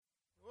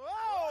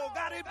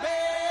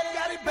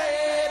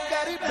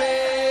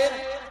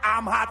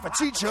I'm hot for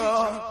teacher.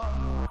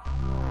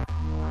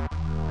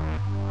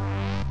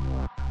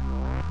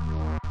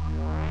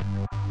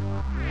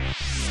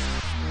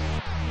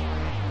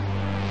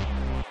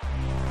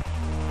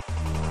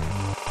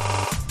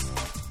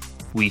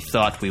 We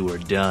thought we were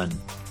done.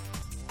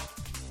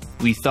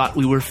 We thought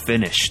we were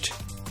finished.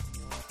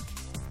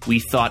 We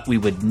thought we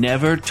would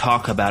never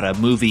talk about a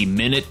movie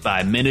minute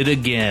by minute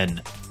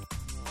again.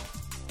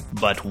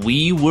 But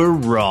we were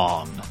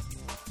wrong.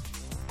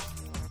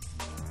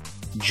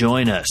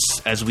 Join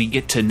us as we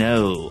get to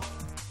know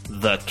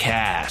the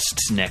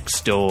cast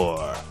next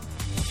door.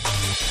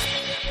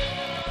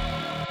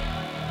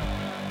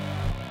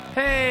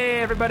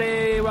 Hey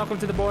everybody, welcome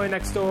to The Boy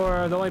Next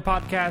Door, the only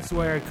podcast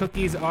where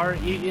cookies are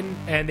eaten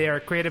and they are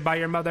created by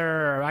your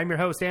mother. I'm your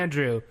host,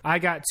 Andrew. I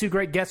got two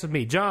great guests with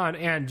me, John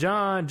and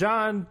John.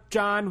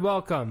 John,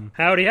 welcome.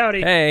 Howdy.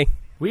 Hey.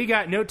 We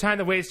got no time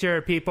to waste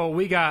here, people.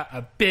 We got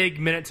a big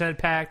minute to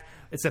unpack.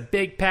 It's a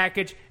big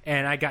package,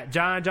 and I got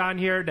John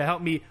here to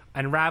help me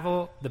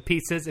unravel the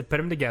pieces and put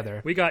them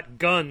together. We got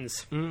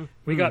guns.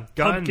 We got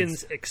guns.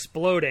 pumpkins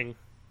exploding.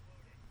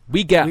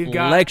 We've got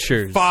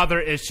lectures. Father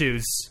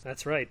issues.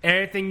 That's right.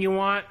 Everything you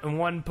want in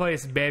one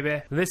place,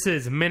 baby. This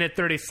is minute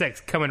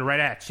 36 coming right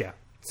at you.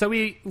 So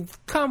we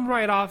come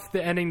right off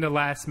the ending, the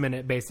last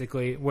minute,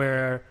 basically,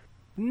 where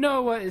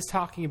Noah is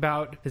talking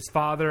about his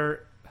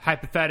father,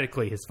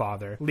 hypothetically his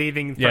father,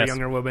 leaving for a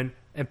younger woman,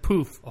 and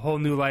poof, a whole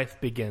new life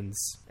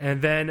begins.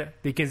 And then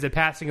begins the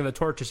passing of the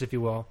torches, if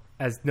you will,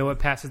 as Noah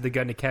passes the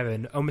gun to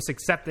Kevin, almost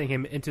accepting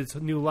him into this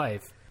new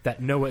life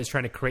that Noah is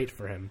trying to create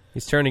for him.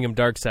 He's turning him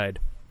dark side.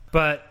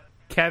 But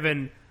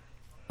Kevin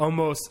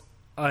almost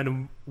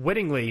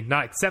unwittingly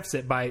not accepts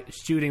it by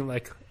shooting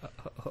like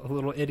a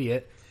little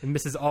idiot and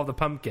misses all the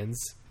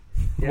pumpkins,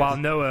 while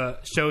Noah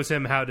shows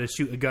him how to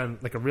shoot a gun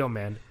like a real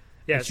man.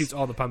 Yes. And shoots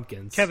all the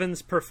pumpkins.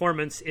 Kevin's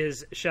performance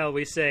is, shall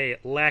we say,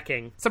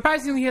 lacking.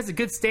 Surprisingly, he has a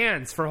good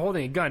stance for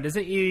holding a gun.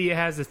 Doesn't he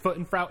has his foot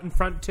in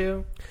front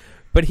too?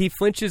 But he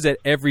flinches at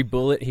every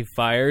bullet he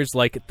fires,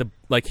 like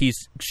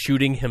he's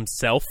shooting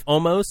himself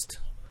almost.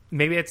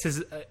 Maybe it's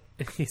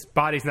his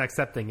body's not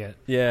accepting it.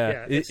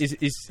 Yeah,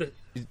 he's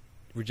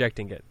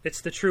rejecting it.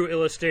 It's the true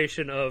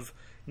illustration of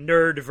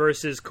nerd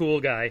versus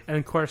cool guy. And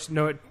of course,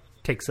 Noah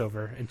takes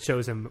over and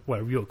shows him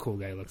what a real cool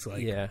guy looks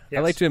like. Yeah. Yes.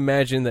 I like to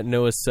imagine that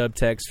Noah's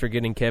subtext for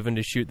getting Kevin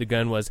to shoot the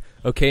gun was,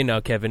 okay,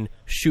 now, Kevin,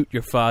 shoot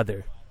your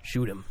father.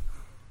 Shoot him.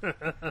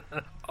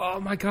 Oh,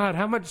 my God.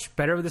 How much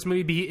better would this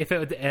movie be if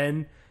at the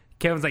end,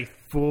 Kevin's, like,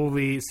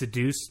 fully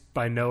seduced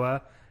by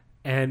Noah?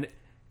 And,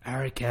 all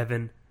right,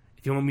 Kevin,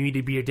 if you want me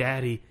to be your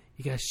daddy,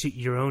 you gotta shoot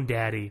your own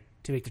daddy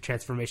to make the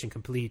transformation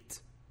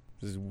complete.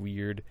 This is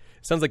weird.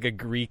 It sounds like a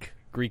Greek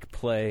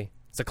play.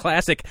 It's a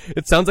classic.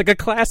 It sounds like a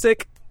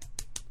classic.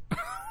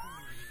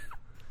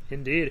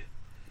 Indeed.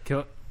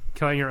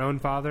 Killing your own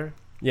father?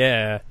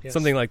 Yeah, Yes.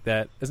 something like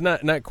that. It's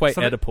not quite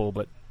Oedipal,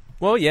 but...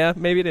 Well, yeah,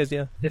 maybe it is,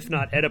 yeah. If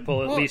not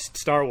Oedipal, at least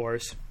Star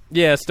Wars.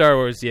 Yeah, Star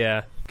Wars,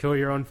 yeah. Kill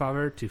your own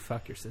father to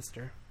fuck your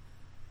sister.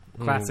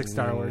 Classic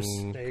Star Wars.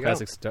 There you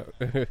Classic Star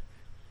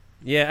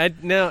Yeah,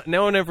 now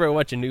whenever I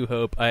watch A New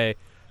Hope, I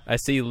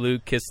see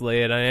Luke kiss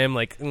Leia, and I am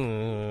like,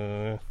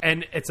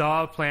 And it's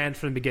all planned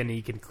from the beginning.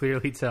 You can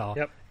clearly tell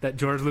that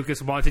George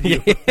Lucas wanted you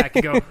to look back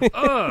and go,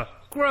 ugh,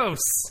 gross.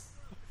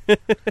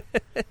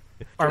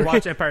 Or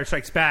watch Empire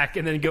Strikes Back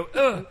and then go,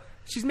 ugh,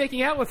 she's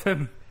making out with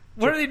him.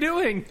 What are they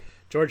doing?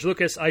 George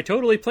Lucas, I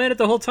totally planned it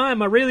the whole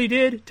time. I really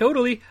did.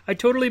 Totally. I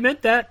totally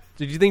meant that.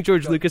 Did you think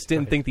George Lucas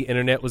didn't think the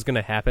internet was going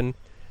to happen?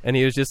 And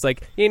he was just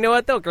like, you know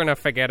what, they're going to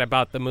forget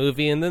about the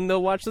movie, and then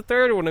they'll watch the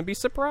third one and be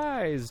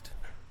surprised.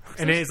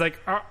 And then he's like,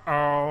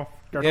 uh-oh,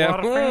 there's a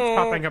lot of fans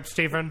popping up,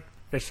 Stephen.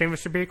 This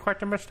seems to be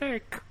quite a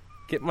mistake.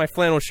 Get my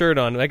flannel shirt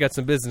on. I got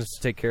some business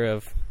to take care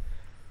of.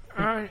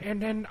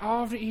 And then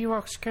all the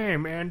Ewoks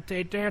came, and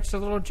they danced a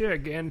little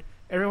jig, and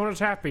everyone was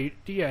happy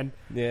at the end.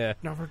 Yeah.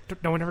 No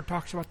one ever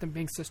talks about them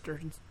being sister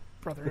and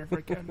brother ever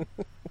again.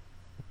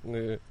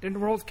 Then the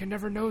world can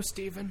never know,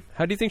 Stephen.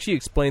 How do you think she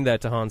explained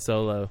that to Han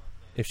Solo?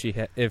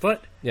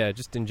 Yeah,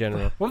 just in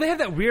general. Well, they had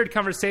that weird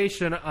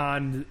conversation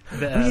on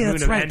the moon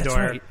of Endor. That's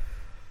right.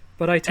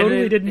 But I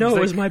totally didn't know it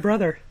was my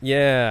brother.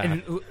 Yeah.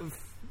 And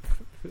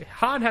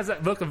Han has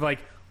that look of like,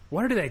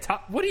 what do they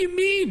talk? What do you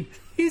mean?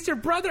 He's your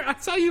brother. I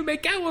saw you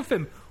make out with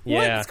him.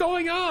 Yeah. What's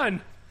going on?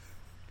 And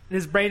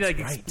his brain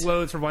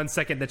explodes for 1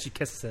 second. Then she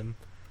kisses him.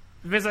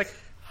 And he's like,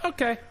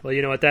 okay.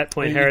 Well, at that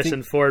point,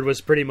 Harrison Ford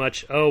was pretty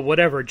much, oh,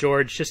 whatever,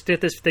 George, just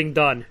get this thing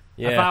done.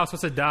 Yeah. I thought I was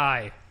supposed to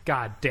die.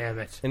 God damn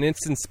it. And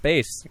it's in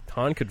space.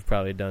 Han could have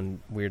probably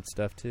done weird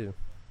stuff, too.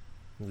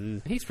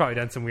 Ugh. He's probably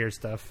done some weird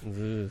stuff.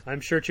 Ugh.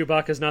 I'm sure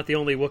Chewbacca's not the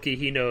only Wookiee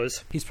he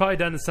knows. He's probably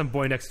done some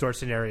Boy Next Door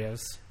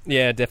scenarios.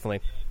 Yeah,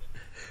 definitely.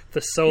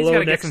 The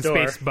Solo Next Next Door.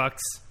 Door. Space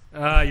bucks.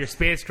 Your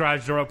space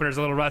garage door opener's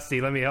a little rusty.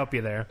 Let me help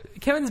you there.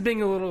 Kevin's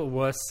being a little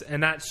wuss and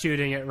not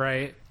shooting it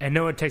right. And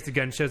Noah takes a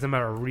gun and shows him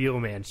how a real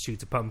man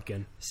shoots a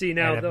pumpkin. See,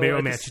 now, and a though,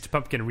 real man shoots a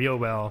pumpkin real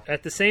well.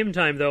 At the same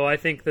time, though, I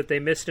think that they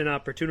missed an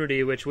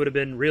opportunity which would have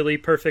been really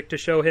perfect to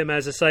show him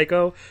as a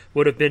psycho.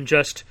 Would have been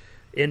just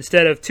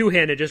Instead of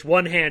two-handed, just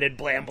one-handed,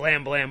 blam,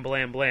 blam, blam,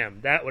 blam, blam.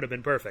 That would have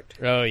been perfect.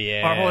 Oh,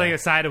 yeah. Or holding it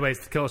sideways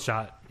to kill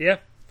shot. Yeah.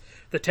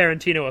 The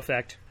Tarantino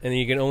effect. And then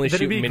you can only Then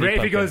shoot it'd be mini great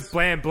if he pumpkins. goes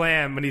blam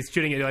blam when he's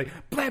shooting it. You're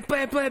like blam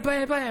blam blam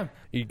blam blam.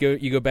 You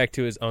go back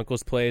to his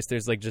uncle's place.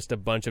 There's like just a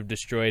bunch of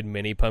destroyed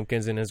mini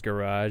pumpkins in his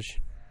garage.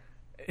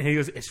 And he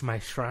goes, "It's my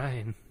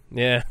shrine."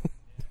 Yeah.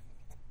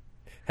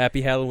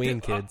 Happy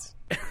Halloween, kids.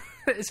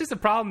 It's just a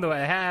problem though I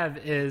have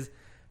is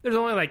there's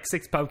only like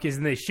 6 pumpkins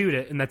and they shoot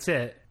it and that's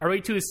it. Are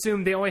we to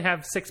assume they only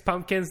have 6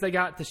 pumpkins they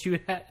got to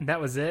shoot at and that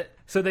was it?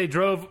 So they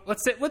drove.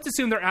 Let's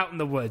assume they're out in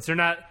the woods. They're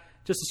not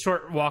just a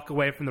short walk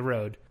away from the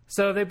road.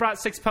 So they brought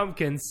 6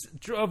 pumpkins,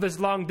 drove this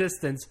long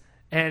distance,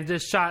 and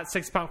just shot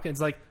 6 pumpkins.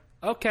 Like,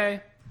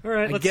 okay, All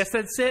right, I guess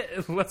that's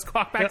it. Let's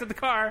walk back to the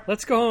car.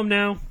 Let's go home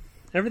now.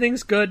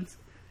 Everything's good.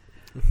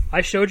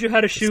 I showed you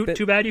how to shoot.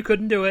 Too bad you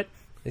couldn't do it.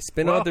 They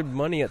spend all their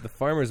money at the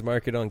farmer's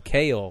market on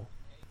kale.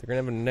 They're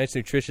going to have a nice,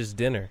 nutritious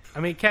dinner. I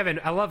mean, Kevin,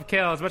 I love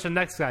kale as much as the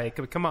next guy.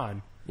 Come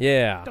on.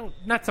 Yeah.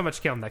 Not so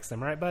much kale next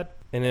time, right, bud?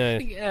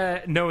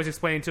 And Noah's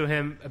explaining to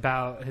him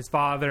about his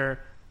father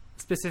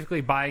specifically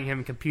buying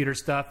him computer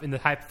stuff in the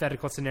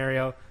hypothetical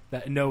scenario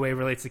that in no way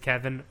relates to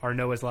Kevin or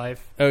Noah's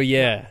life. oh,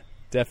 yeah.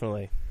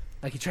 Definitely.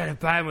 Like, he tried to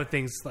buy him with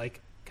things like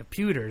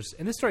computers.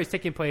 And this story's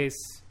taking place,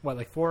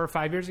 like 4 or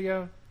 5 years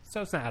ago?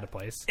 So it's not out of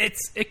place.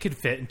 It could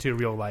fit into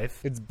real life.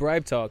 It's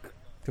bribe talk.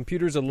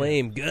 Computers are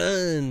lame.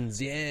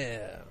 Guns,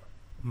 yeah.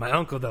 My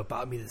uncle, though,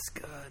 bought me this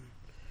gun.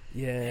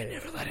 Yeah.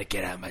 Never let it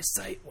get out of my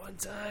sight one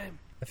time.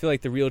 I feel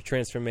like the real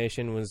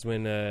transformation was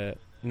when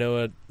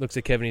Noah looks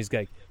at Kevin and he's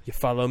like, you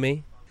follow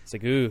me? It's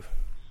like, ooh.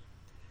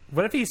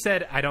 What if he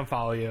said, I don't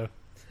follow you?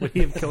 Would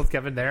he have killed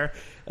Kevin there?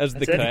 That's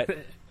the That's cut.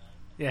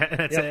 Yeah,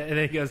 that's it. And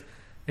then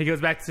he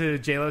goes back to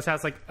J-Lo's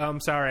house like, I'm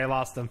sorry, I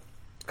lost him.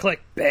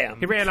 Click, bam.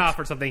 He ran off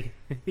or something.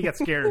 He got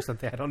scared or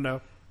something. I don't know.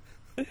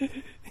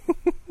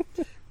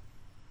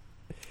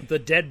 The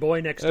dead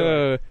boy next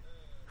door.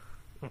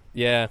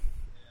 Yeah.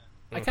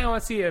 I kind of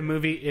want to see a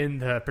movie in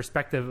the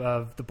perspective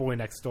of the boy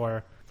next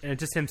door. And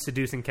just him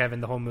seducing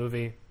Kevin the whole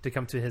movie to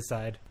come to his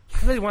side.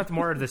 I really want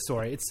more of this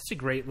story. It's such a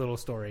great little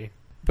story.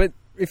 But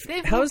if They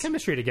have no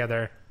chemistry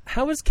together.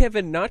 how is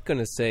Kevin not going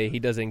to say he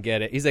doesn't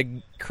get it? He's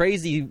a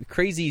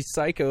crazy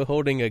psycho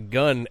holding a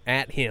gun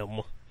at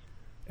him,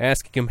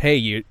 asking him, "Hey,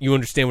 you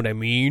understand what I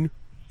mean?"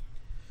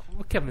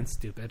 Well, Kevin's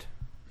stupid.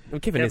 Well,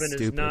 Kevin Kevin is is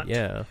stupid. not-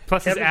 Yeah.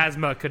 Plus, Kevin- his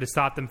asthma could have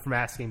stopped them from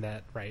asking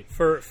that, right?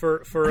 For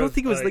I don't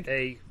think it was like-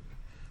 a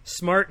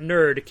smart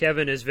nerd,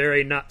 Kevin is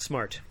very not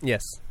smart.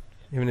 Yes.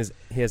 He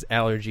has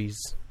allergies.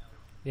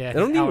 Yeah, his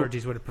don't even-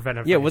 allergies would have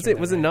prevented him Yeah. from Was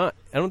answering it that, right? not?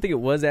 I don't think it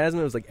was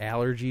asthma. It was like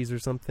allergies or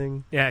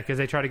something. Yeah, because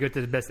they try to go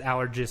to the best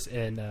allergist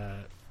in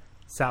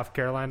South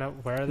Carolina.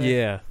 Where are they?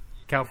 Yeah.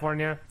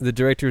 California. The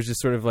director is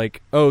just sort of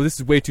like, "Oh, this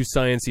is way too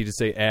sciencey to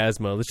say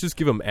asthma. Let's just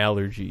give him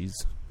allergies."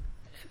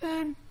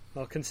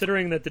 Well,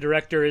 considering that the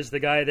director is the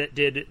guy that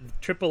did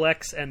Triple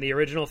X and the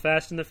original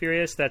Fast and the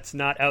Furious, that's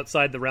not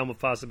outside the realm of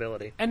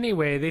possibility.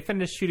 Anyway, they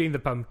finish shooting the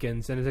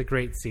pumpkins, and it's a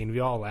great scene. We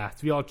all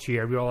laughed. We all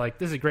cheered. We all like,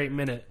 this is a great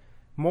minute.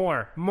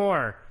 More.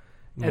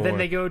 And then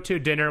they go to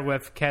dinner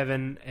with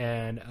Kevin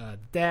and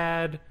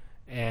Dad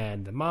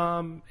and the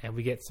mom, and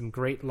we get some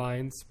great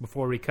lines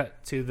before we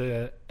cut to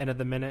the end of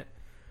the minute,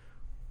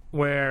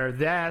 where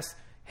they ask,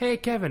 "Hey,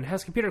 Kevin,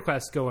 how's computer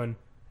class going?"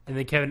 And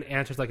then Kevin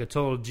answers like a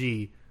total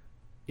G,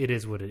 "It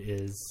is what it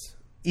is."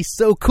 He's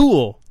so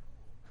cool.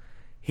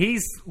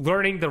 He's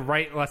learning the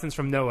right lessons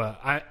from Noah.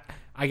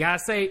 I gotta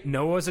say,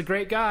 Noah's a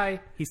great guy.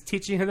 He's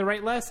teaching him the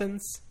right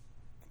lessons.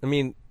 I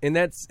mean, in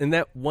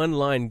that one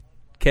line,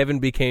 Kevin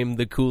became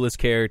the coolest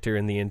character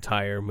in the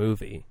entire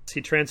movie. He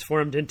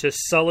transformed into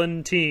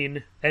sullen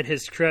teen, and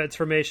his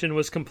transformation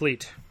was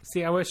complete.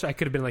 See, I wish I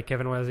could have been like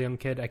Kevin when I was a young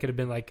kid. I could have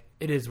been like,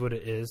 "It is what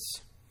it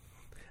is."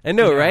 I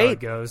know, You know how right? it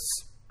goes.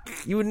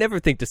 You would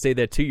never think to say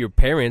that to your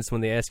parents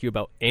when they ask you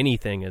about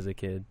anything as a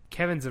kid.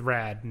 Kevin's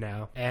rad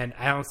now, and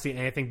I don't see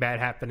anything bad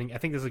happening. I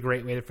think this is a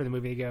great way for the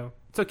movie to go.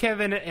 So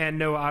Kevin and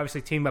Noah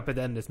obviously team up at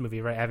the end of this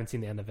movie, right? I haven't seen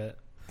the end of it.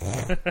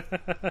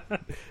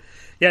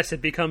 Yes,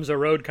 it becomes a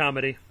road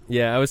comedy.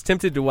 Yeah, I was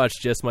tempted to watch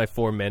just my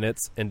 4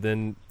 minutes and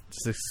then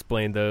just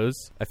explain those.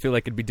 I feel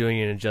like I'd be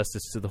doing an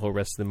injustice to the whole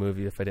rest of the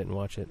movie if I didn't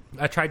watch it.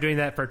 I tried doing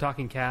that for a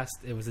talking cast.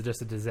 It was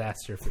just a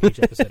disaster for each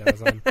episode I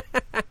was on.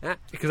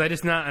 Because I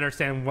just not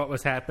understand what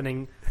was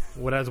happening,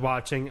 what I was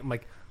watching. I'm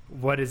like,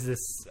 what is this?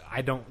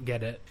 I don't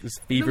get it. This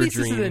At fever least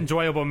this is an dream.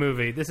 enjoyable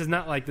movie. This is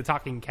not like The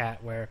Talking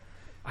Cat, where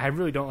I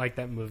really don't like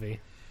that movie.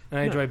 And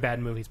I enjoy bad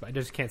movies, but I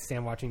just can't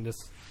stand watching this.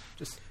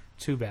 Just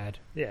too bad.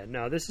 Yeah,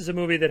 no, this is a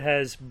movie that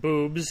has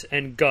boobs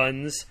and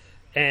guns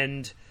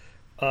and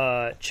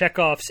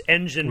Chekhov's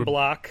engine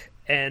block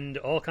and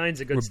all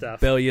kinds of good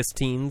stuff. Rebellious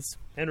teens.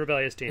 And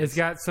rebellious teens. It's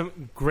got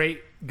some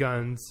great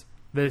guns.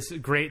 This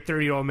great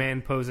 30-year-old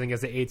man posing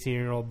as an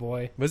 18-year-old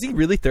boy. Was he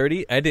really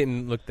 30? I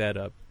didn't look that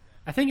up.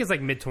 I think it's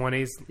like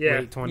mid-20s, Yeah.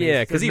 late 20s.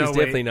 Yeah, because There's he was no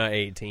way- definitely not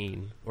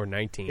 18 or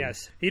 19.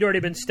 Yes, he'd already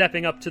been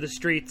stepping up to the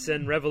streets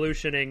and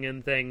revolutioning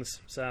and things,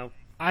 so...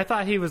 I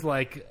thought he was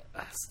like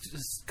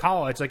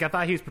college. Like, I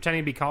thought he was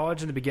pretending to be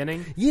college in the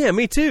beginning. Yeah,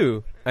 me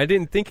too. I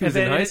didn't think he was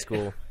And in then high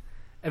school.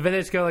 And then they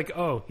just go like,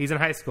 oh, he's in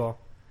high school.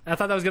 And I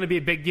thought that was going to be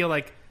a big deal,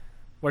 like,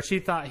 where she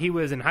thought he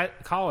was in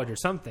college or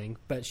something,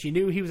 but she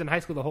knew he was in high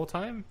school the whole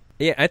time.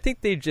 Yeah, I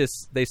think they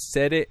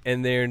said it,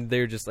 and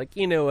they're just like,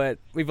 you know what?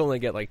 We've only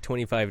got like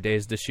 25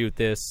 days to shoot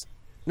this.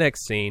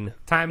 Next scene.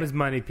 Time is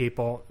money,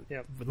 people.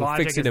 Yep.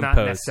 Logic fix it is in not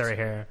post. necessary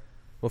here.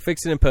 We'll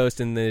fix it in post,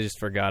 and they just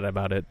forgot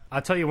about it.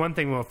 I'll tell you one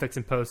thing we'll fix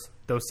in post.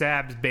 Those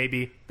abs,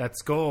 baby.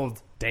 That's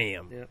gold.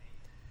 Damn. Yep.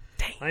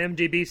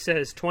 IMDb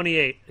says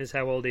 28 is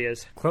how old he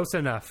is. Close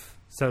enough.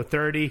 So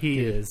 30 he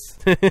is.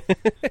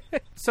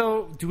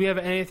 So do we have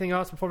anything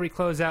else before we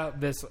close out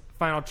this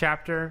final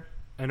chapter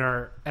in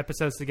our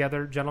episodes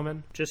together,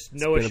 gentlemen? Just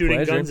Noah been a shooting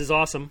pleasure. guns is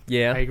awesome.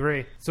 Yeah. I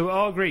agree. So we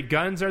all agree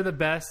guns are the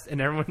best and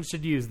everyone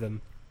should use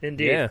them.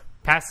 Indeed. Yeah.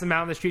 Pass them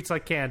out in the streets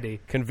like candy.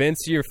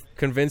 Convince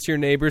your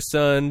neighbor's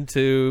son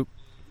to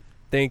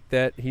think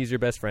that he's your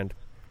best friend.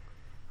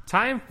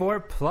 Time for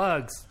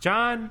plugs.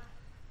 John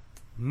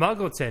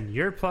Muggleton,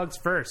 your plugs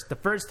first. The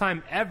first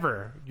time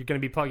ever you're going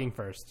to be plugging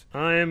first.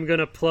 I am going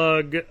to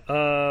plug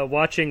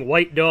watching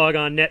White Dog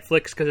on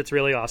Netflix because it's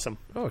really awesome.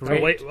 Oh, Or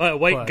great.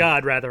 White plug.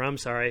 God, rather. I'm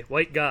sorry.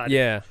 White God.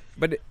 Yeah,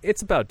 but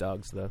it's about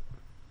dogs, though.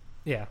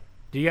 Yeah.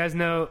 Do you guys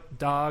know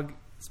dog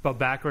spelled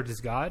backwards is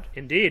God?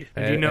 Indeed.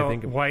 And do you I know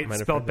think I white might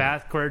have spelled heard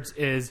that. backwards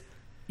is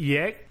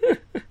yek?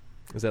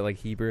 Is that like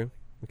Hebrew?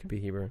 It could be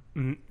Hebrew.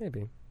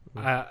 Maybe.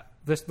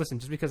 Listen,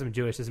 just because I'm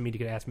Jewish doesn't mean you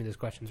can ask me those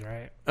questions, all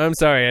right? I'm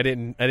sorry, I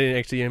didn't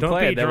actually Don't imply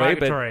be it that way.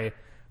 But derogatory.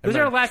 This is I'm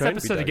our not last trying to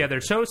be episode together.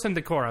 Show some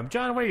decorum.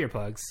 John, what are your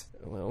plugs?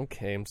 well,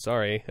 okay, I'm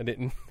sorry. I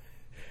didn't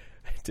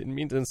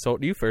mean to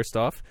insult you. First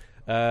off,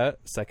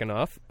 second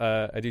off,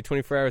 I do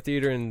 24-hour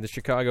theater in the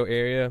Chicago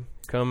area.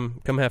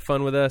 Come have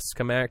fun with us.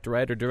 Come act,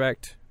 write, or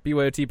direct.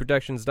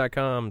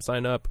 BYOTProductions.com.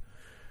 Sign up.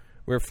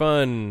 We're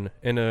fun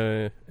in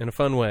a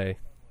fun way.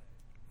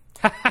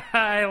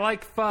 I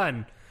like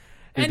fun.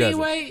 Who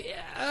doesn't? Anyway,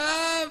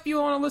 if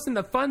you want to listen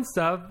to fun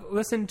stuff,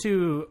 listen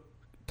to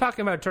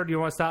Talking About Turtle. You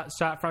want to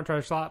shot front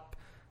or slop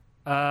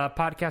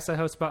podcast I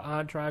host about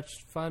Entourage.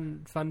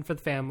 Fun for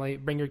the family.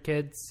 Bring your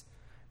kids.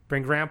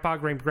 Bring grandpa,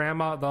 bring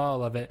grandma. They'll all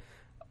love it.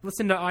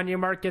 Listen to On Your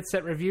Mark, Get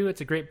Set Review. It's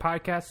a great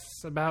podcast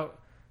about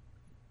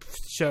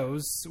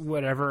shows,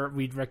 whatever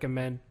we'd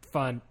recommend.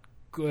 Fun,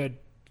 good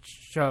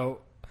show,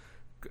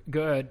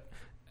 good.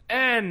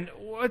 And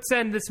let's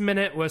end this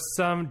minute with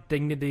some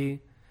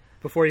dignity.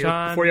 Before you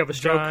have a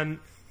stroke. John,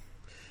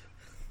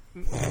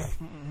 my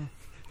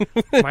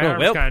arm's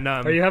Well, kind of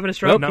numb. Are you having a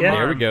stroke? Numb Yeah.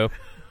 There we go.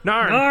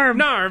 Narm. Oh,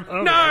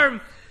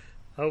 Narm.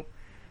 Oh,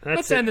 that's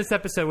Let's it. end this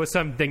episode with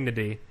some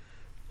dignity.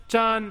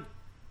 John,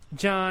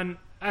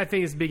 I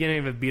think it's the beginning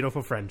of a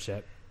beautiful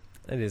friendship.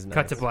 That is nice.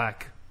 Cut to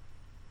black.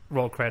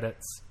 Roll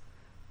credits.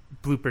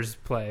 Bloopers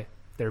play.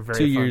 They're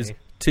very funny.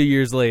 2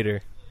 years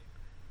later.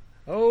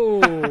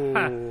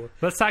 Oh.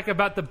 Let's talk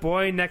about The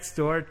Boy Next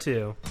Door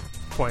 2.0.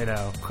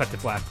 Cut to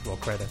black. Roll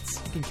credits.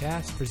 Fucking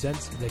Cast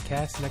presents The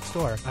Cast Next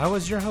Door. I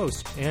was your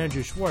host,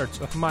 Andrew Schwartz,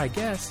 with my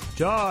guests,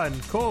 John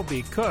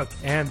Colby Cook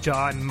and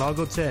John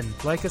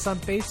Muggleton. Like us on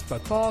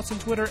Facebook. Follow us on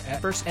Twitter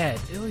at First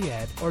Ed,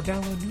 Iliad, or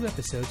download new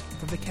episodes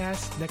from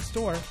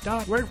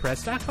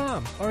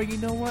thecastnextdoor.wordpress.com. Or you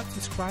know what?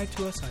 Subscribe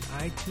to us on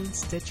iTunes,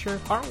 Stitcher.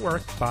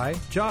 Artwork by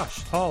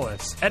Josh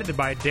Hollis. Edited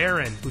by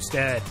Darren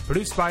Husted.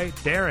 Produced by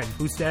Darren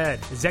Husted.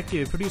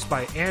 Executive produced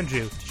by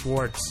Andrew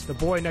Schwartz. The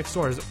Boy Next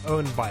Door is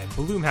owned by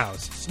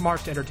Bloomhouse,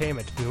 Smart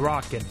Entertainment,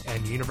 Moroccan,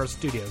 and Universal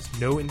Studios.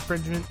 No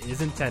infringement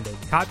is intended.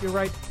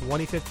 Copyright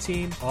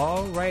 2015.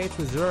 All rights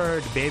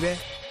reserved, baby.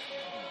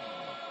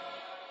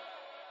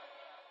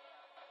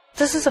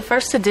 This is a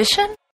first edition?